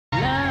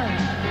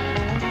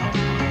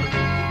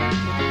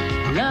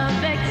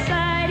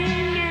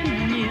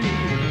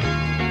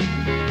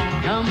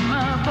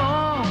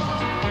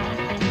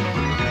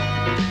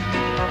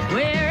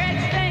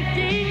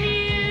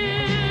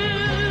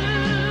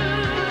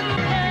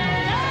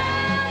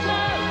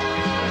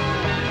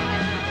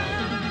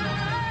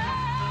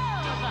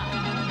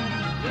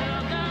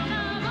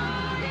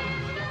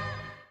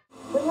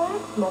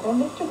Well,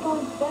 Mr.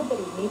 Thorne said that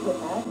he'd meet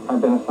with us.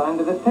 I've been assigned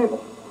to this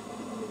table.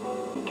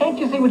 Can't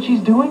you see what she's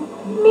doing?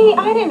 Me?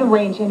 I didn't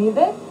arrange any of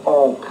this.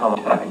 Oh, come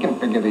on. I can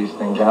figure these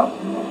things out.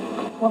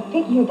 Well,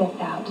 figure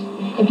this out.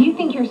 If you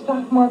think your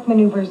sophomore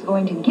maneuver is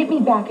going to get me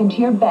back into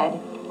your bed,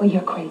 well,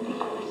 you're crazy.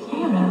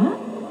 Sarah?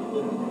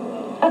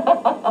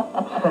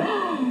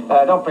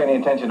 Don't pay any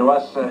attention to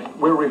us.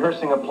 We're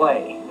rehearsing a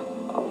play.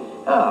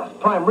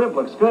 Prime rib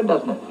looks good,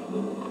 doesn't it?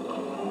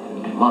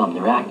 Mom,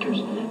 they're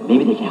actors.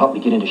 Maybe they can help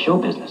me get into show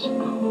business.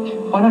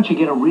 Why don't you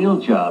get a real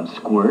job,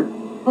 Squirt?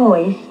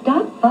 Boys,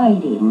 stop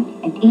fighting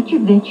and eat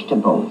your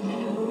vegetables.